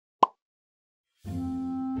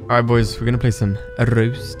Alright, boys, we're gonna play some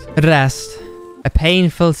Rust. A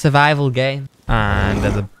painful survival game. And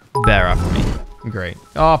there's a bear after me. Great.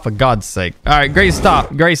 Oh, for God's sake. Alright, great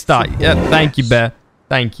start. Great start. Yep, thank you, bear.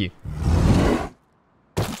 Thank you.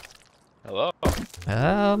 Hello.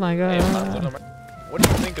 Oh my God. Hey, what do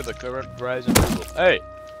you think of the current rise in people? Hey.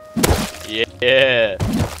 Yeah.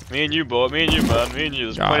 Me and you, boy. Me and you, man. Me and you.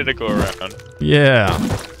 There's plenty to go around. Yeah.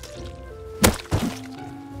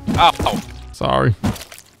 Ow. Sorry.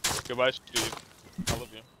 Goodbye, Steve. I love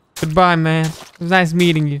you. Goodbye, man. It was nice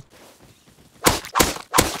meeting you.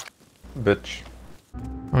 Bitch.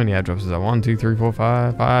 How many airdrops is that? 1, 2, 3, 4,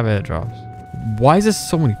 5. 5 airdrops. Why is there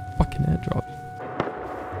so many fucking airdrops?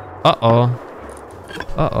 Uh-oh.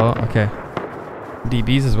 Uh-oh. Okay.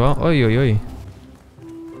 DBs as well. Oi, oi, oi.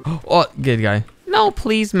 Oh, good guy. No,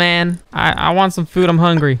 please, man. I want some food. I'm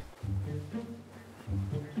hungry.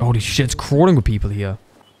 Holy shit, it's crawling with people here.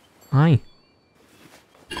 Hi.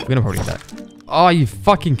 We're gonna probably die. Oh, are you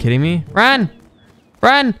fucking kidding me? Run!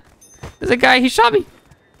 Run! There's a guy. He shot me.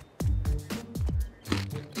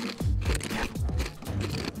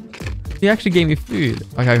 He actually gave me food.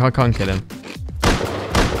 Okay, I can't kill him.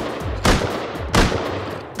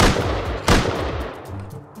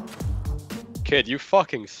 Kid, you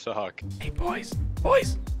fucking suck. Hey, boys.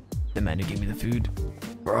 Boys. The man who gave me the food.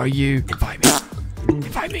 Where are you? Invite me.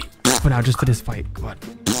 Invite me. For now, just for this fight. Come on.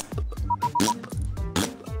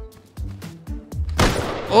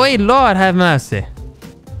 Oi, Lord, have mercy.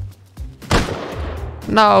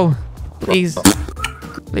 No. Please.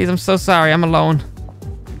 Please, I'm so sorry. I'm alone.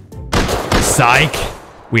 Psych.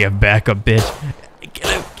 We have backup, bitch. Get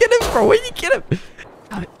him, bro. Where you get him?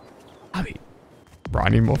 I mean, bro, I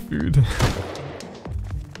need more food.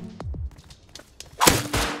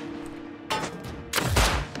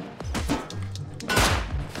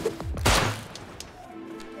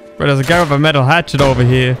 Bro, there's a guy with a metal hatchet over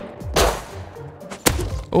here.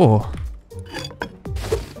 Oh.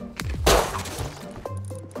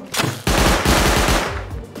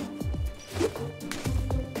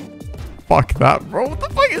 Fuck that, bro. What the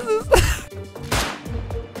fuck is this?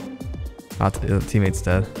 Not the teammate's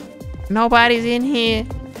dead. Nobody's in here.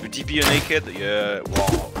 You TP naked? Yeah,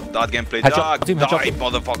 wow. That gameplay. Die,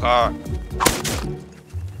 motherfucker.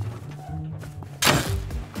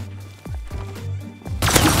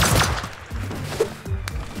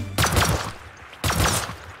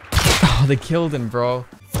 Oh, they killed him, bro.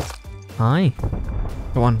 Hi.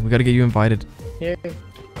 Come on, we gotta get you invited. Here.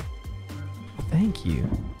 Thank you.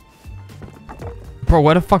 Bro,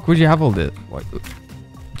 where the fuck would you have all this? What?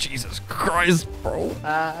 Jesus Christ, bro.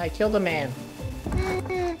 I killed a man.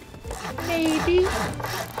 Maybe.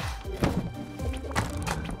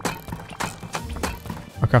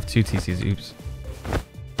 I'll craft 2 TCs, oops.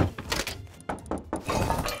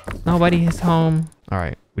 Nobody is home.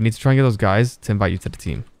 Alright, we need to try and get those guys to invite you to the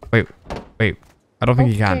team. Wait. I don't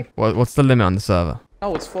think you can. What's the limit on the server?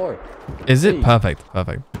 Oh, it's 4. Is it? Perfect.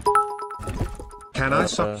 Can I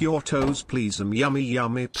suck your toes, please? Yummy,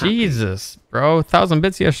 yummy. Jesus, bro. 1,000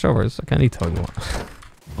 bits, yeah, sure. I can't even tell you what.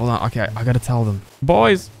 Hold on. Okay, I gotta tell them.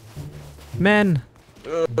 Boys. Men.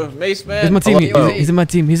 Mace man. He's my team. He's in my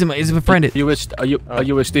team. He's my friend. Are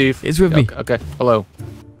you with Steve? He's with me. Okay. Hello.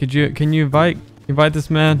 Can you invite this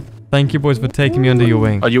man? Thank you, boys, for taking me under your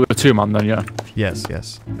wing. Are you a 2-man then? Yeah.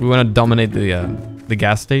 Yes. We want to dominate the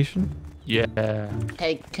gas station. Yeah.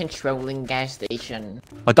 Hey, controlling gas station.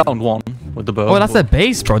 I downed one with the bow. Oh, that's their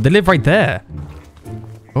base, bro. They live right there.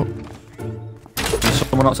 Oh. There's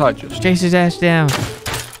someone outside just. Chase his ass down.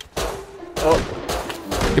 Oh.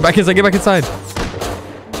 Get back inside. Get back inside.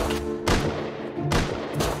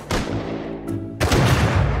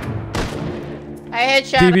 I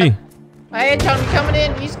headshot DB. him. I headshot him. Coming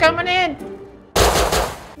in. He's coming in.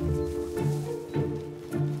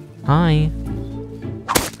 Hi.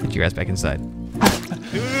 Get your ass back inside.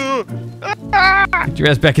 Get your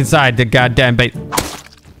ass back inside, the goddamn bait.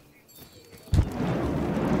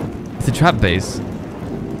 It's a trap base.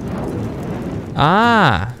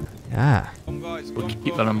 Ah. Yeah. We'll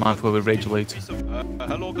keep that in mind for we rage later.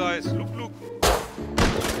 Hello guys, look.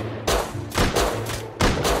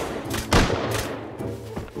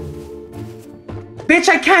 Bitch,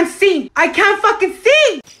 I can't see. I can't fucking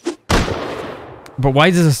see. But why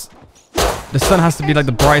does this... The sun has to be like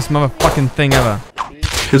the brightest motherfucking thing ever.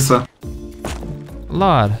 Pisser.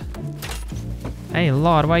 Lord. Hey,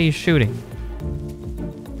 Lord, why are you shooting?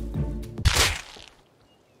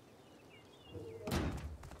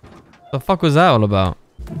 The fuck was that all about?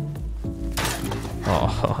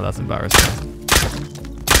 Oh, that's embarrassing.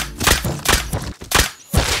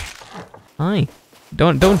 Hi.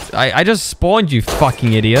 Don't. I just spawned, you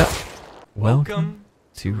fucking idiot. Welcome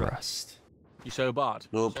to Rust. You so bad?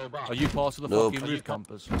 Nope. Are you part of the Nope. fucking roof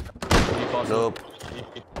campers? Are you part of Nope.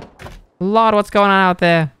 Lord, what's going on out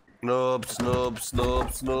there? Nope. Snoop.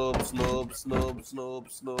 Snoop. Snoop. Snoop. Snoop.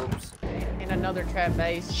 Snoop. Snoop. In another trap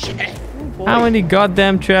base. Shit. How many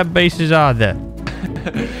goddamn trap bases are there?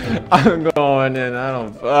 I'm going in. I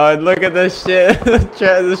don't. Look at this shit.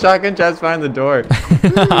 The shotgun trap's behind the door.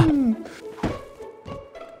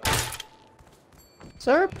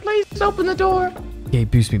 Sir, please open the door. Okay,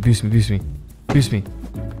 boost me, boost me, boost me. Boost me.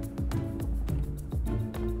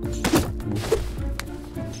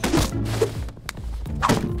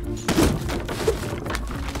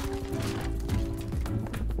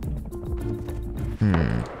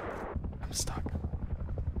 I'm stuck.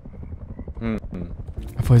 I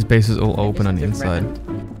thought his base was all open on the inside.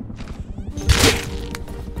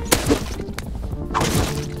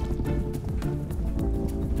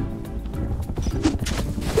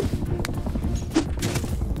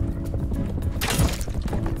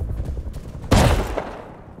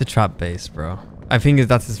 The trap base, bro. I think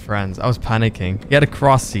that's his friends. I was panicking. He had a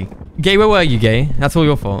crossy. Gay, where were you, Gay? That's all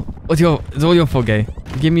your fault. It's all your fault, Gay.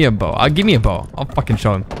 Give me a bow. Give me a bow. I'll fucking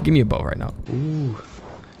show him. Give me a bow right now. Ooh,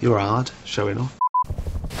 you're hard, showing off.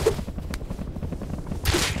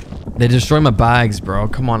 They're destroying my bags, bro.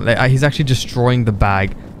 Come on. He's actually destroying the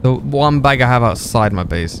bag. The one bag I have outside my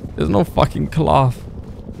base. There's no fucking cloth.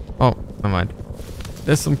 Oh, never mind.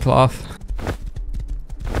 There's some cloth.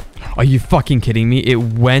 Are you fucking kidding me? It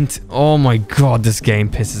went... Oh my god, this game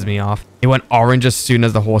pisses me off. It went orange as soon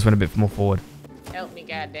as the horse went a bit more forward. Help me,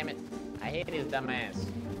 goddammit. I hate his dumb ass.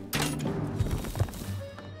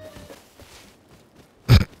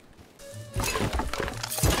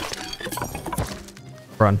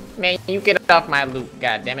 Run. Man, you get off my loot,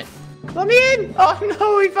 goddammit. Let me in! Oh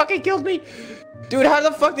no, he fucking killed me! Dude, how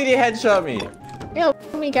the fuck did he headshot me? Help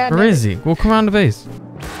me, goddammit. Where is he? We'll come around the base.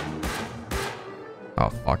 Oh,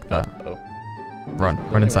 fuck that. Oh. Run.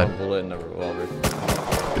 Run inside. One bullet in the revolver.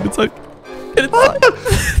 Get inside. Get inside.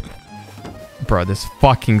 Bro, this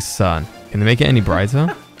fucking sun. Can they make it any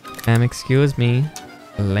brighter? Excuse me.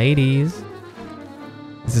 Ladies.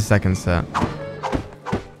 It's the second set.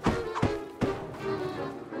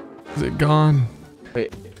 Is it gone?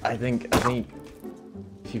 Wait, I think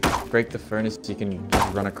if you break the furnace, you can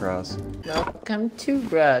run across. Welcome to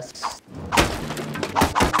Rust.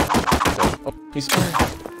 Oh, he's fine.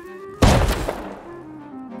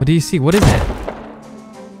 What do you see? What is it?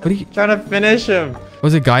 What are you... Trying to finish him.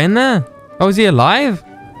 Was a guy in there? Oh, is he alive?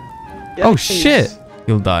 Yeah, Oh, he's- shit.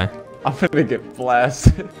 He'll die. I'm gonna get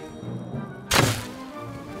blasted.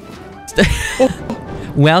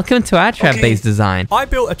 Welcome to our trap base design. I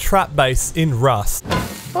built a trap base in Rust.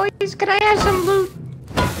 Boys, can I have some loot?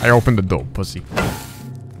 I opened the door, pussy.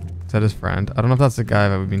 Is that his friend? I don't know if that's the guy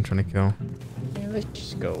that we've been trying to kill. Yeah, let's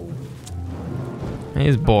just go.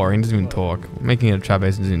 He's boring. He doesn't even talk. Making it a trap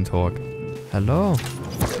base doesn't even talk. Hello?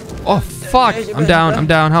 Oh, fuck. I'm down. I'm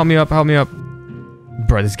down. Help me up. Help me up.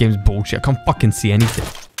 Bro, this game's bullshit. I can't fucking see anything.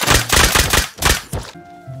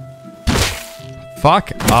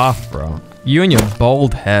 Fuck off, bro. You and your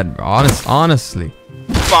bald head, bro. Honestly.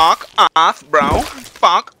 Fuck off, bro.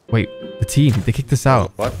 Fuck. Wait, the team. They kicked us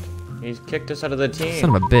out. What? He's kicked us out of the team.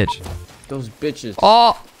 Son of a bitch. Those bitches.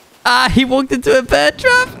 Oh! He walked into a bear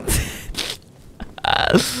trap.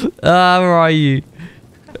 Where are you?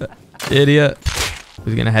 Idiot.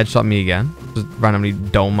 Who's gonna headshot me again? Just randomly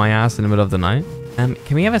dome my ass in the middle of the night. Can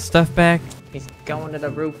we have his stuff back? He's going to the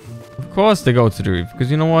roof. Of course they go to the roof, because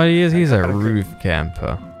you know what he is? He's a roof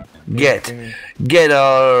camper. Get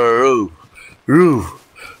a roof.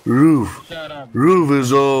 Roof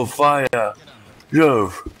is on fire.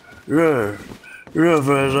 Roof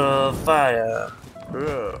is on fire.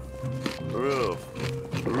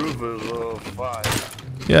 Roof is on fire.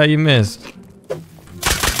 Yeah, you missed.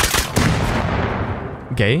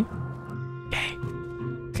 Gay? Gay.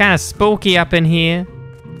 Kind of spooky up in here.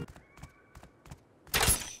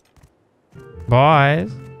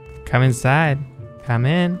 Boys, come inside. Come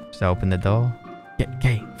in. Just open the door.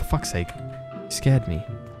 Gay, for fuck's sake. You scared me.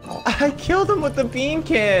 I killed him with the bean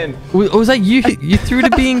can. Was that you? You threw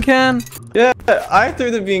the bean can? Yeah, I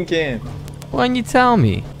threw the bean can. Why didn't you tell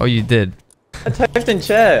me? Oh, you did. I typed in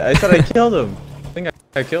chat. I said I killed him. I think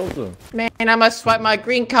I killed him. Man, I must swipe my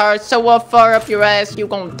green card so far up your ass you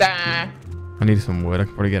gon' die. I need some wood. I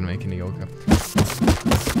can probably get making the yoga.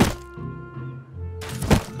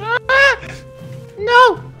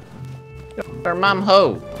 No! Your mom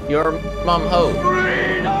ho. Your mom ho.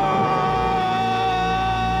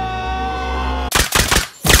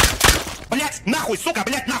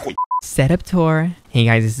 Setup tour. Hey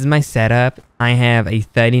guys, this is my setup. I have a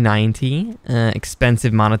 3090,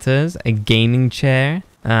 expensive monitors, a gaming chair.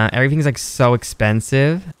 Everything's like so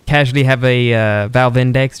expensive. Casually have a Valve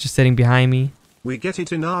Index just sitting behind me. We get it,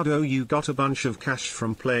 Enardo. You got a bunch of cash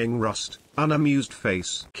from playing Rust. Unamused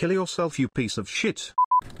face. Kill yourself, you piece of shit.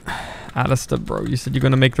 Alistair, bro, you said you're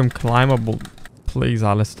gonna make them climbable. Please,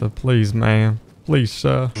 Alistair, please, man. Please,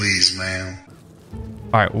 sir. Please, man.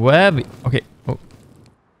 Alright, where we... Okay. Oh.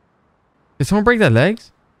 Did someone break their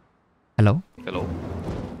legs? Hello? Hello.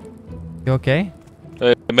 You okay?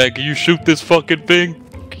 Hey, man, can you shoot this fucking thing?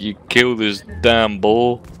 Can you kill this damn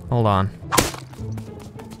bull? Hold on.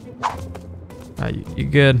 You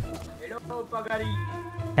good? Hello, Pagari.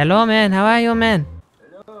 Hello, man. How are you, man?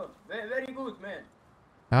 Hello. Very good, man.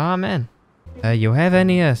 Oh, man. You have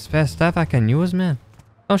any spare stuff I can use, man?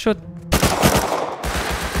 Don't shoot.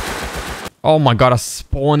 Oh my god, I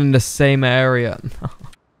spawned in the same area.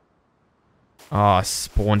 Oh, I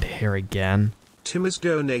spawned here again. Tim has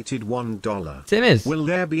donated $1. Tim is. Will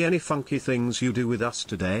there be any funky things you do with us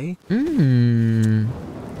today?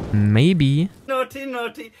 Maybe.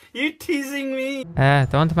 Naughty. You teasing me?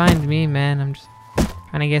 Don't mind me, man. I'm just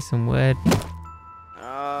trying to get some wood.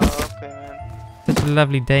 Oh, okay, man. Such a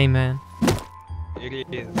lovely day, man. It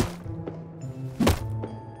is.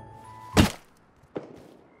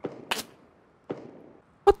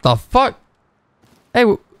 What the fuck? Hey,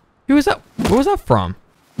 who was that? Where was that from?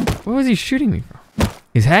 Where was he shooting me from?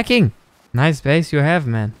 He's hacking. Nice base you have,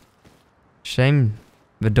 man. Shame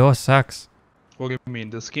the door sucks. What do you mean,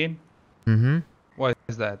 the skin? Mm-hmm. What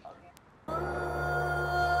is that?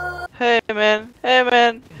 Hey, man. Hey,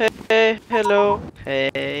 man. Hey, hello.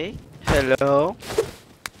 Hey, hello.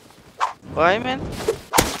 Why, man?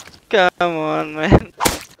 Come on, man.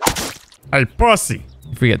 Hey, pussy.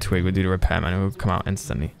 If we get Twig, we'll do the repairman. It will come out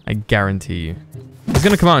instantly. I guarantee you. He's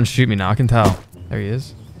gonna come out and shoot me now. I can tell. There he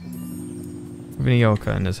is. With a yoke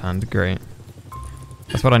in his hand. Great.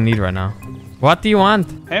 That's what I need right now. What do you want?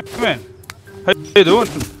 Hey, man. How you doing?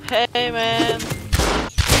 Hey, man.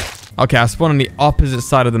 Okay, I spawned on the opposite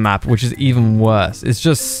side of the map, which is even worse. It's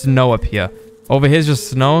just snow up here. Over here's just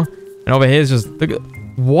snow, and over here's just... Look at...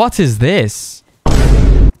 What is this?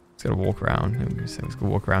 Just gotta walk around. Let's go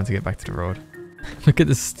walk around to get back to the road. Look at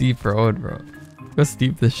this steep road, bro. Look how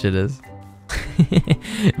steep this shit is.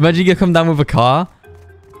 Imagine you come down with a car,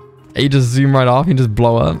 and you just zoom right off and just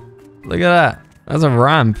blow up. Look at that. That's a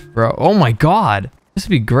ramp, bro. Oh my god. This would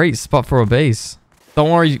be a great spot for a base. Don't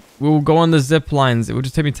worry, we'll go on the zip lines. It will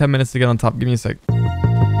just take me 10 minutes to get on top. Give me a sec.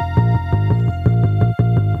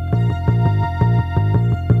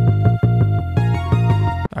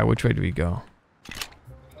 Alright, which way do we go?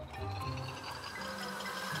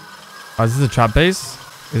 Oh, is this a trap base?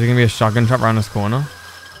 Is there gonna be a shotgun trap around this corner?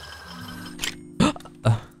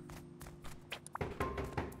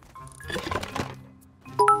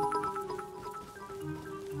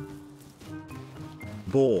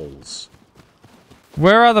 Balls.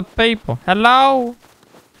 Where are the people? Hello?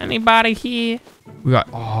 Anybody here? We got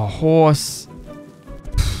a horse.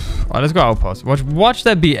 Alright, let's go outpost. Watch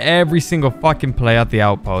that be every single fucking play at the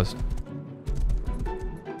outpost.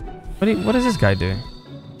 What is this guy doing?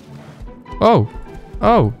 Oh.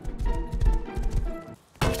 Oh.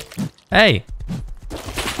 Hey.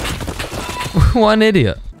 What an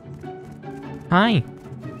idiot. Hi.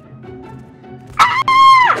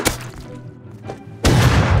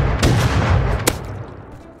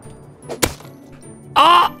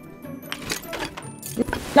 Ah!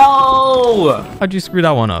 No! How'd you screw that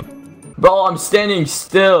one up? Bro, I'm standing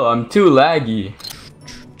still. I'm too laggy.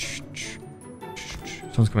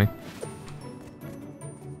 Someone's coming.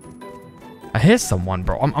 I hear someone,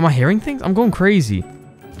 bro. Am I hearing things? I'm going crazy.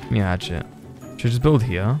 Give me a hatchet. Should I just build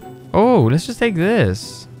here? Oh, let's just take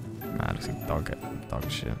this. Nah, it looks like dog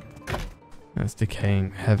shit. That's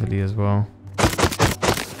decaying heavily as well.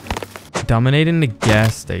 Dominating the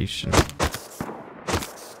gas station.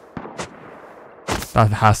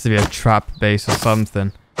 That has to be a trap base or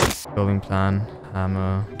something. Building plan,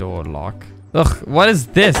 hammer, door lock. Ugh, what is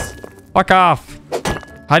this? Fuck off.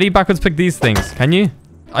 How do you backwards pick these things? Can you?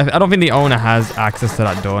 I don't think the owner has access to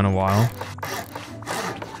that door in a while.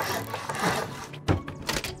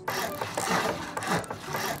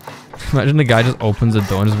 Imagine the guy just opens the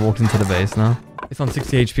door and just walks into the base now. It's on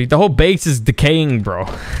 60 HP. The whole base is decaying, bro.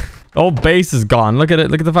 The whole base is gone. Look at it.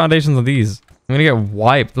 Look at the foundations of these. I'm gonna get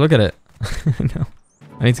wiped. Look at it. No.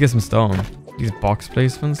 I need to get some stone. These box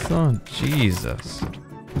placements though. Jesus.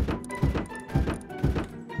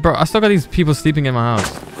 Bro, I still got these people sleeping in my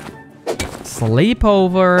house.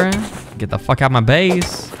 Sleepover. Get the fuck out of my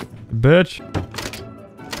base. Bitch.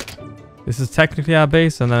 This is technically our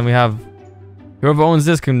base, and then we have whoever owns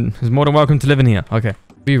this is more than welcome to live in here. Okay.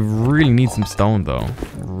 We really need some stone though.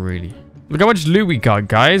 Really. Look how much loot we got,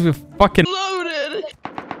 guys. We're fucking loaded.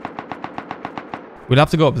 We'll have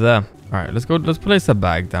to go up there. All right, let's go. Let's place the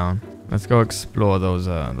bag down. Let's go explore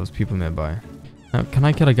those people nearby. Now, can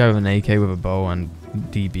I kill a guy with an AK with a bow and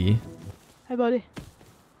DB? Hey, buddy.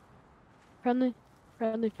 Friendly.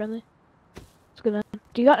 What's good, man?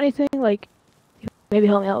 Do you got anything, like, you can maybe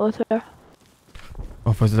help me out with her?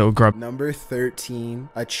 Oh, for a little grub. Number 13,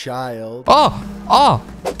 a child. Oh!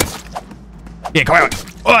 Yeah, come on.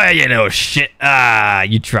 Oh, you know, shit. Ah,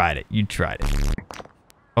 you tried it.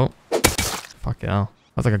 Oh. Fuck hell.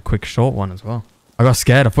 That's like a quick, short one as well. I got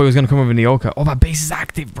scared. I thought he was going to come over in the Oka. Oh, that base is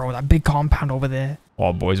active, bro. That big compound over there.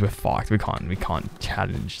 Oh, boys, we're fucked. We can't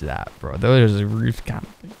challenge that, bro. There's a roof camp.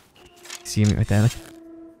 See me right there?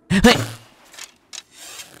 Hey!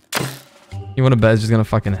 You want to bet it's just going to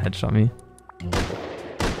fucking headshot me?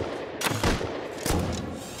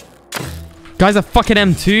 Guy's a fucking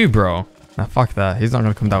M2, bro. Nah, fuck that. He's not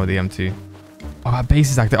going to come down with the M2. Oh, that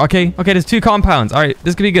base is active. Okay, there's 2 compounds. All right,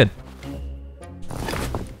 this could be good.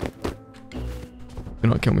 Do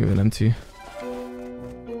not kill me with an M2.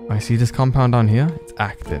 I see this compound down here. It's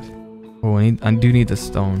active. Oh, I do need the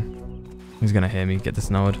stone. He's going to hear me. Get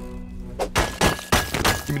this node.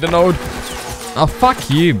 Give me the node. Oh,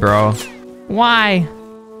 fuck you, bro. Why?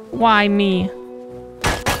 Why me?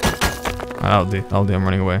 That'll do. I'm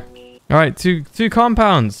running away. All right, two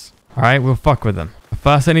compounds. All right, we'll fuck with them.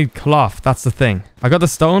 First, I need cloth. That's the thing. I got the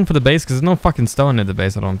stone for the base because there's no fucking stone in the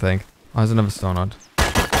base, I don't think. Oh, there's another stone odd.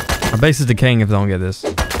 My base is decaying if I don't get this.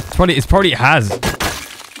 It probably has.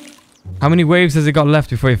 How many waves has it got left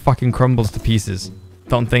before it fucking crumbles to pieces?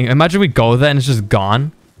 Don't think. Imagine we go there and it's just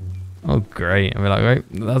gone. Oh, great. And we're like, right,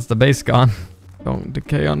 that's the base gone. Don't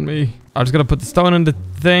decay on me. I'm just gonna put the stone in the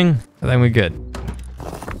thing, and then we're good.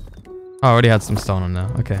 Oh, I already had some stone on there.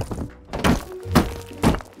 Okay.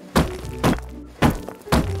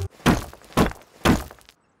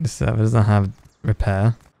 This server doesn't have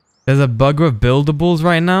repair. There's a bug with buildables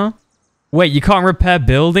right now. Wait, you can't repair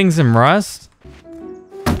buildings in Rust?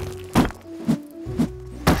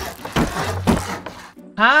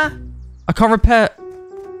 Huh? I can't repair...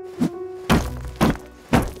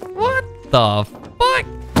 What the fuck?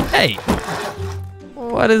 Hey!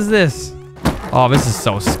 What is this? Oh, this is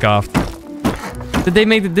so scuffed. Did they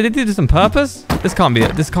do this on purpose? This can't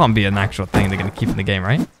be an actual thing they're gonna keep in the game,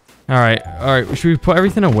 right? All right. Should we put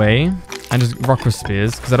everything away and just rock with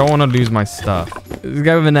spears? Because I don't want to lose my stuff. This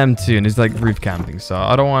guy with an M2 and he's like roof camping, so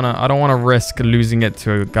I don't wanna risk losing it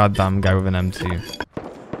to a goddamn guy with an M2.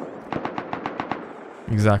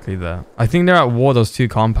 Exactly there. I think they're at war, those 2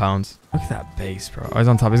 compounds. Look at that base, bro. Oh, he's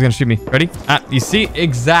on top. He's gonna shoot me. Ready? You see?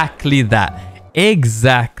 Exactly that.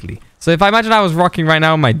 Exactly. So if I imagine I was rocking right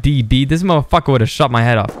now with my DB, this motherfucker would have shot my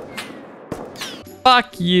head off.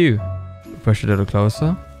 Fuck you. Push it a little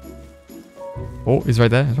closer. Oh, he's right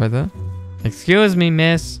there. He's right there. Excuse me,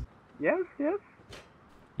 miss. Yes.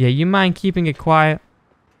 Yeah, you mind keeping it quiet?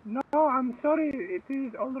 No, I'm sorry. It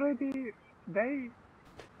is already day.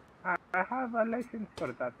 I have a license for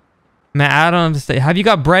that. Man, I don't understand. Have you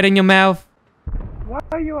got bread in your mouth? Why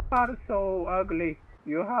you are so ugly?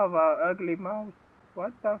 You have a ugly mouth.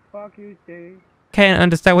 What the fuck you say? Can't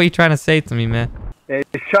understand what you're trying to say to me, man. Hey,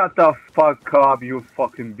 shut the fuck up, you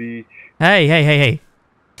fucking bitch. Hey.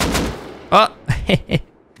 Oh.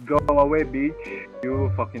 Go away, bitch.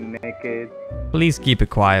 You fucking naked. Please keep it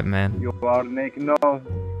quiet, man. You are naked.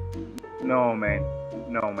 No, man.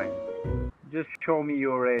 Just show me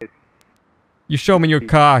your ass. You show me your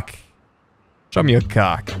cock. Show me your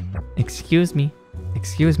cock. Excuse me.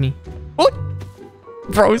 What?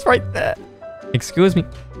 Bro, he's right there. Excuse me.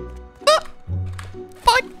 Ah!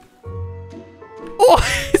 Fuck. Oh,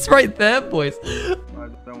 it's right there, boys. I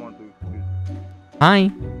don't want to. Hi.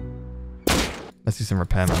 Let's do some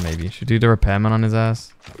repairman, maybe. Should do the repairman on his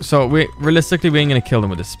ass. So realistically, we ain't gonna kill him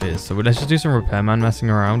with the spears. So let's just do some repairman messing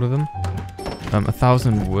around with him.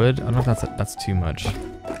 1,000 wood. I don't know if that's too much.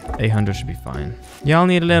 800 should be fine. Y'all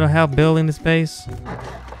need a little help building this base?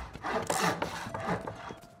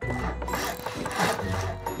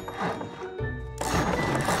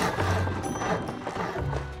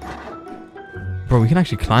 Bro, we can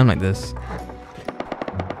actually climb like this.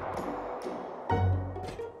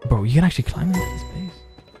 Bro, you can actually climb into this base.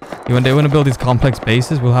 You want to build these complex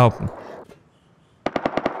bases? We'll help them.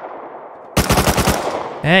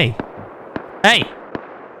 Hey!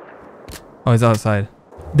 Oh, he's outside.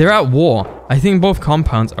 They're at war. I think both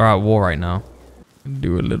compounds are at war right now.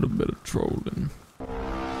 Do a little bit of trolling.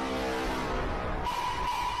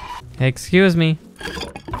 Excuse me.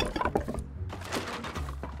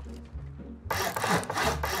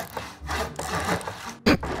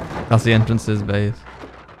 That's the entrance to his base.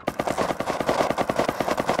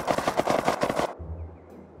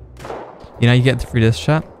 You know, you get through this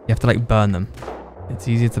shot, you have to like burn them. It's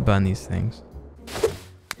easier to burn these things.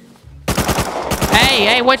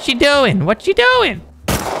 Hey, what you doing? What you doing?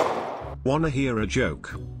 Wanna hear a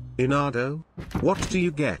joke? Enardo, what do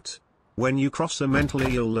you get when you cross a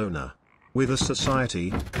mentally ill loner with a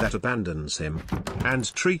society that abandons him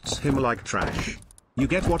and treats him like trash? You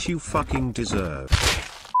get what you fucking deserve.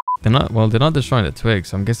 They're not destroying the twigs,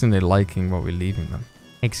 so I'm guessing they're liking what we're leaving them.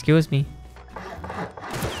 Excuse me.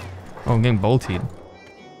 Oh, I'm getting bolted.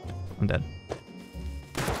 I'm dead.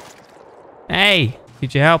 Hey,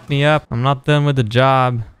 could you help me up? I'm not done with the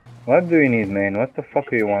job. What do you need, man? What the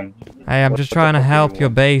fuck do you want? Hey, I'm just trying to help your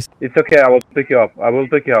base. It's okay, I will pick you up. I will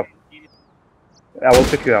pick you up. I will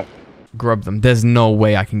pick you up. Grub them. There's no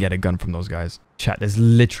way I can get a gun from those guys. Chat, there's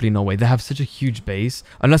literally no way. They have such a huge base.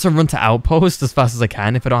 Unless I run to outpost as fast as I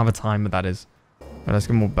can, if I don't have a time, but that is. Right, let's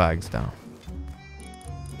get more bags down.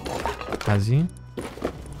 Has he?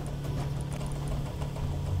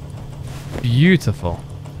 Beautiful.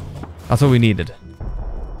 That's what we needed.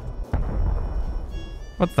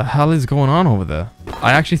 What the hell is going on over there?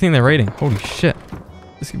 I actually think they're raiding. Holy shit.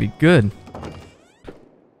 This could be good.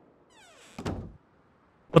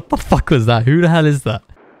 What the fuck was that? Who the hell is that?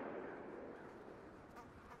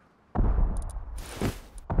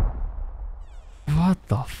 What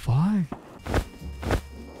the fuck?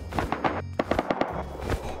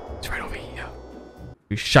 It's right over here.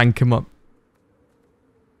 We shank him up.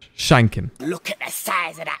 Shank him. Look at the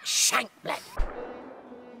size of that shank blood.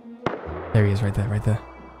 There he is, right there, right there.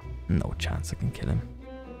 No chance I can kill him.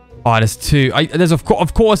 Oh, there's two. There's of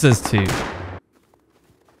course there's two.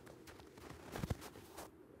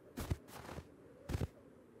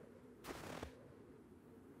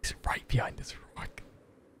 He's right behind this rock.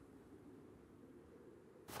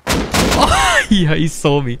 Oh, yeah, he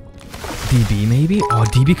saw me. DB maybe? Oh,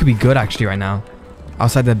 DB could be good actually right now.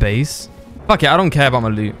 Outside their base. Fuck it, I don't care about my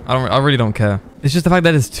loot. I really don't care. It's just the fact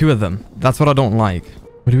that there's two of them. That's what I don't like.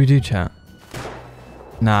 What do we do, chat?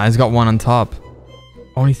 Nah, he's got one on top.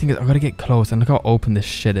 Only thing is, I gotta get close and look how open this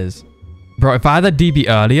shit is. Bro, if I had that DB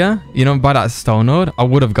earlier, you know, by that stone node, I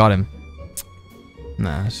would have got him.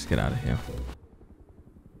 Nah, let's just get out of here.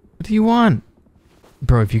 What do you want?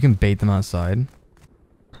 Bro, if you can bait them outside.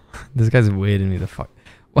 This guy's weirding me the fuck.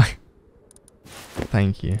 What?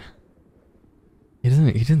 Thank you. He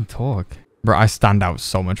didn't talk. Bro, I stand out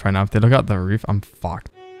so much right now. If they look at the roof, I'm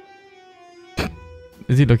fucked.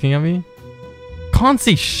 Is he looking at me? Can't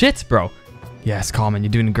see shit, bro. Yes, Carmen,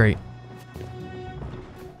 you're doing great.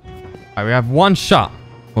 Alright, we have one shot.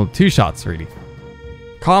 Well, two shots, really.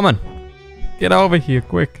 Carmen, get over here,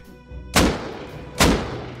 quick.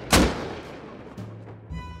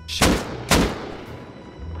 Shit.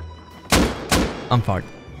 I'm fucked.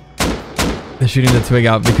 They're shooting the twig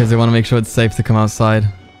out because they want to make sure it's safe to come outside.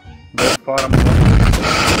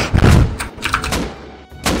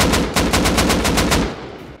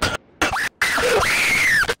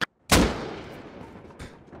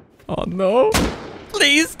 Oh no.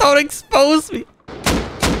 Please don't expose me.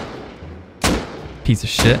 Piece of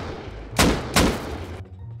shit.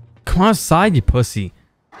 Come outside, you pussy.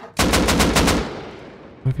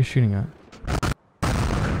 What are you shooting at?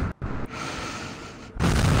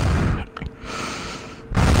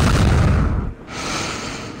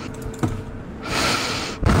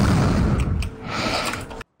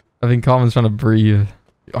 I think Carmen's trying to breathe.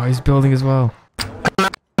 Oh, he's building as well.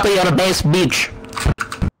 On a base beach.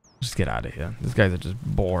 Just get out of here. These guys are just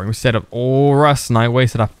boring. We set up all rust and I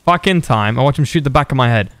wasted a fucking time. I watch him shoot the back of my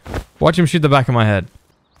head. Watch him shoot the back of my head.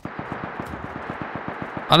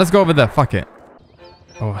 Oh, let's go over there. Fuck it.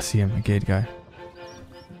 Oh, I see him. A gate guy.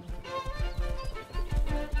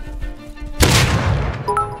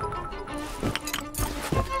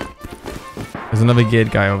 There's another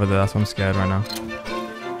gate guy over there. That's why I'm scared right now.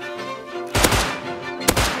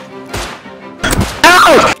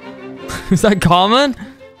 Ow! Is that Carmen?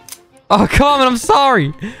 Oh, Carmen, I'm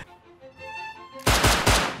sorry.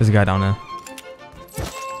 There's a guy down there.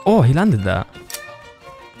 Oh, he landed that.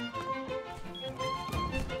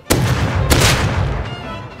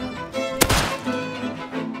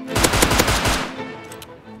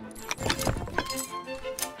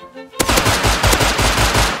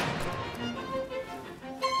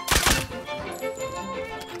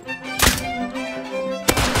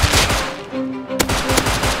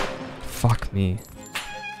 Fuck me.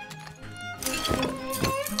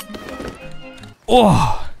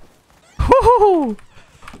 Oh! Woo!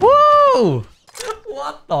 Woo!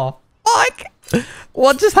 What the fuck?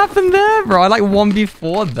 What just happened there, bro? I like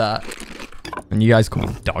 1v4'd that. And you guys call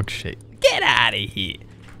me dog shit. Get out of here.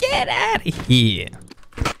 Get out of here.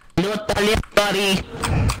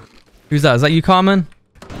 Who's that? Is that you, Carmen?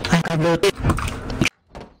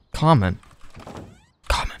 Carmen.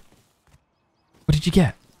 Carmen. What did you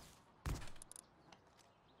get?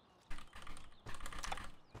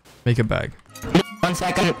 Make a bag. 1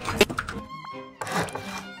 second.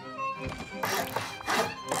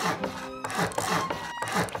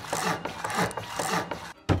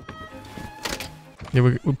 Yeah,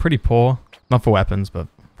 we're pretty poor. Not for weapons, but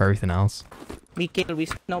for everything else. We kill, we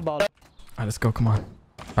snowball. Alright, let's go. Come on.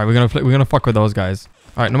 Alright, we're gonna fuck with those guys.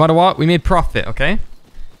 Alright, no matter what, we made profit, okay?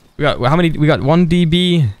 We got how many? We got 1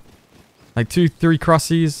 DB, like 3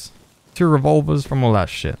 crossies, 2 revolvers from all that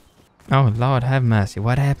shit. Oh Lord, have mercy!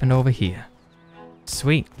 What happened over here?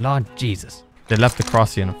 Sweet Lord Jesus! They left the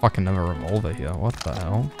crossy and a fucking another revolver here. What the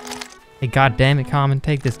hell? Hey, goddamn it, Carmen,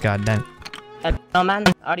 take this goddamn. No man,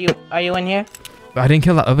 are you in here? I didn't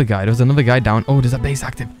kill that other guy. There was another guy down. Oh, there's a base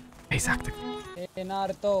active. Base active.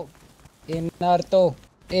 Enardo. Enardo.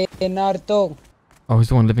 Enardo. Oh, who's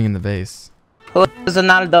the one living in the base? Who's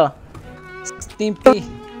Enardo? Stimpy.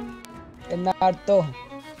 Enardo.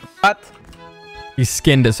 What? He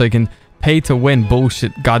skinned it so he can pay to win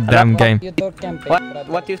bullshit goddamn game.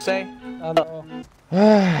 What you say?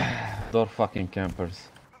 Door fucking campers.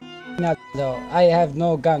 Enardo, I have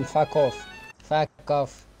no gun. Fuck off. Fuck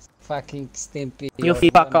off. Fucking Stimpy. You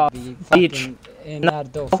fuck off, bitch.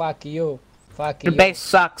 Enardo, fuck you. Fuck you. Your base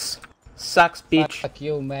sucks. Sucks, bitch. Fuck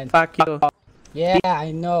you, man. Fuck you. Yeah,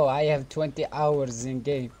 I know. I have 20 hours in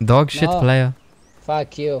game. Dog shit player.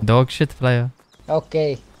 Fuck you. Dog shit player.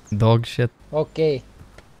 Okay. Dog shit. Okay.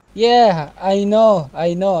 Yeah, I know.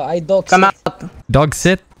 I dog Come sit. out. Dog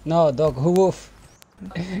sit? No, dog hoof.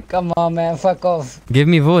 Come on, man. Fuck off. Give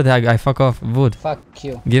me wood. I fuck off. Wood. Fuck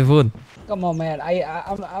you. Give wood. Come on, man.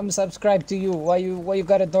 I'm subscribed to you. Why you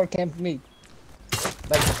gotta door camp me?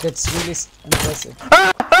 Like that's really impressive.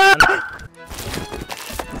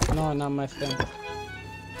 No, not my friend.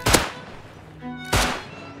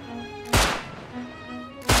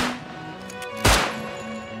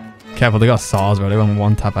 Careful, they got saws, bro. They went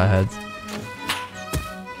 1 tap our heads.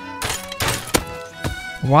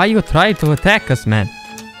 Why you try to attack us, man?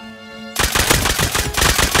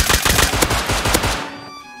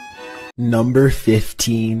 Number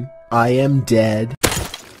 15. I am dead.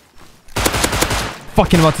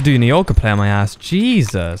 Fucking about to do an Ioka play on my ass.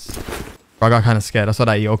 Jesus. Bro, I got kind of scared. I saw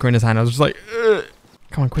that Ioka in his hand. I was just like, ugh.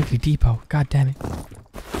 Come on, quickly, depot. God damn it.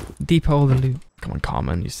 Depot all the loot. Come on,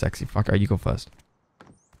 Carmen, you sexy fucker. You go first.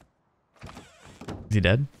 Is he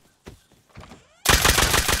dead?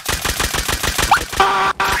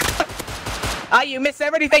 Ah, you missed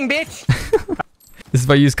everything, bitch. This is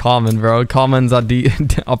why I use Carmen, bro. Carmen's our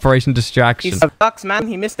Operation Distraction. He sucks, man.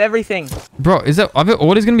 He missed everything. Bro, are they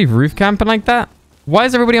always gonna be roof camping like that? Why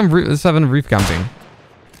is everybody on roof 7 roof camping?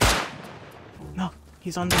 No,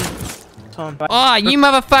 he's on the roof. Oh, you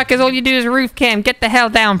motherfuckers! All you do is roof camp. Get the hell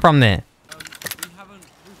down from there. We haven't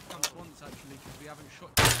roof camped once actually because we haven't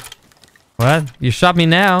shot you. What? You shot me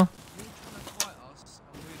now. You're trying to fight us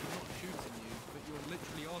and we're not shooting you, but you're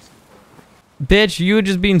literally asking for it. Bitch, you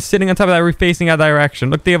just been sitting on top of that roof facing our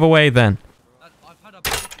direction. Look the other way then. I've had a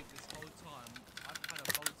bolty this whole time. I've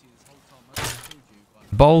haven't killed you,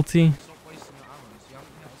 but Bolty. stop wasting your arrows. You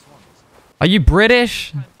haven't hit us once. Are you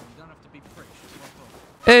British? You don't have to be British. Just fuck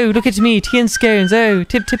off. Oh, look at me, tea and scones. Oh,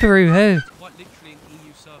 tipperoo. Oh. Quite literally an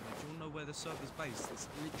EU server. Do you want to know where the server's based? It's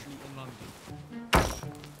literally in London.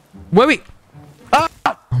 Wait, wait.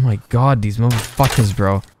 Oh my god, these motherfuckers,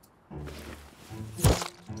 bro.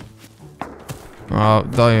 Oh,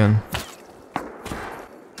 dying.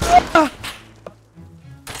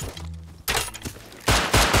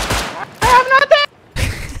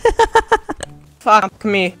 Fuck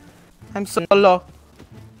me. I'm so low.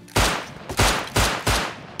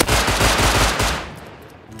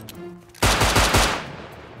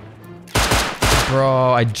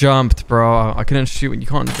 Bro, I jumped, bro. I couldn't shoot when you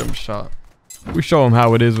can't jump shot. We show them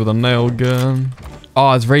how it is with a nail gun.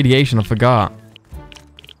 Oh, it's radiation. I forgot.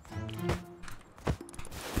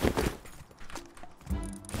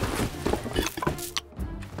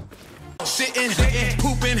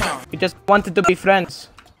 We just wanted to be friends.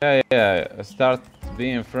 Yeah. Start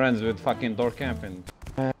being friends with fucking door camping.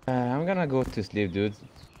 I'm gonna go to sleep, dude.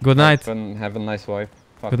 Good night. Have a nice wife.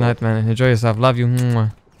 Good night, man. Enjoy yourself. Love you.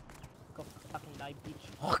 Mwah.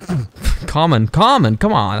 Common,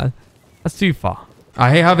 come on. That's too far.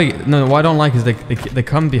 I hate how they... No, what I don't like is they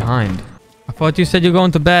come behind. I thought you said you're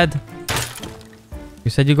going to bed.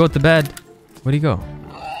 You said you go to bed. Where'd he go?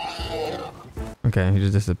 Okay, he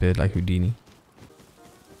just disappeared like Houdini.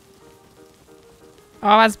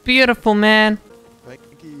 Oh, that's beautiful, man. Thank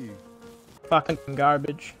you. Fucking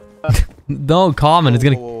garbage. No, Carmen is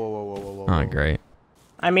gonna. Whoa. Oh, great.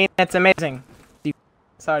 I mean, it's amazing.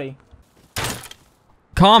 Sorry.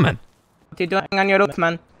 Carmen. What are you doing on your roof,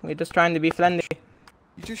 man? We're just trying to be friendly.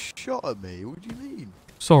 You just shot at me. What do you mean?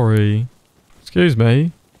 Sorry. Excuse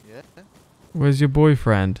me. Yeah. Where's your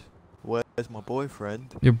boyfriend? Where's my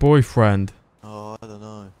boyfriend? Your boyfriend. Oh, I don't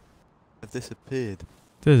know. I've disappeared.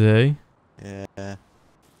 Did he? Yeah.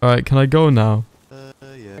 Alright, can I go now?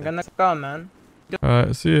 Yeah. I'm gonna go, man.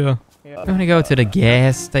 Alright, see ya. Yeah. I'm gonna go to the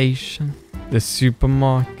gas station. The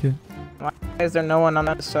supermarket. Why is there no one on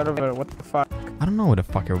that server? What the fuck? I don't know where the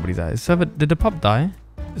fuck everybody's at. Is server, did the pub die?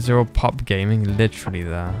 Zero pub gaming, literally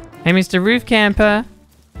there. Hey, Mr. Roof Camper.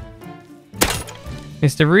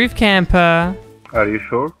 Mr. Roof Camper. Are you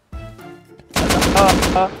sure?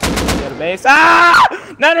 Your base.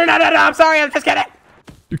 Ah! No, I'm sorry, I'm just kidding.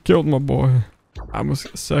 You killed my boy. I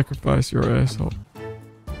must sacrifice your asshole.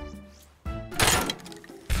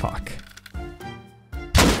 Fuck.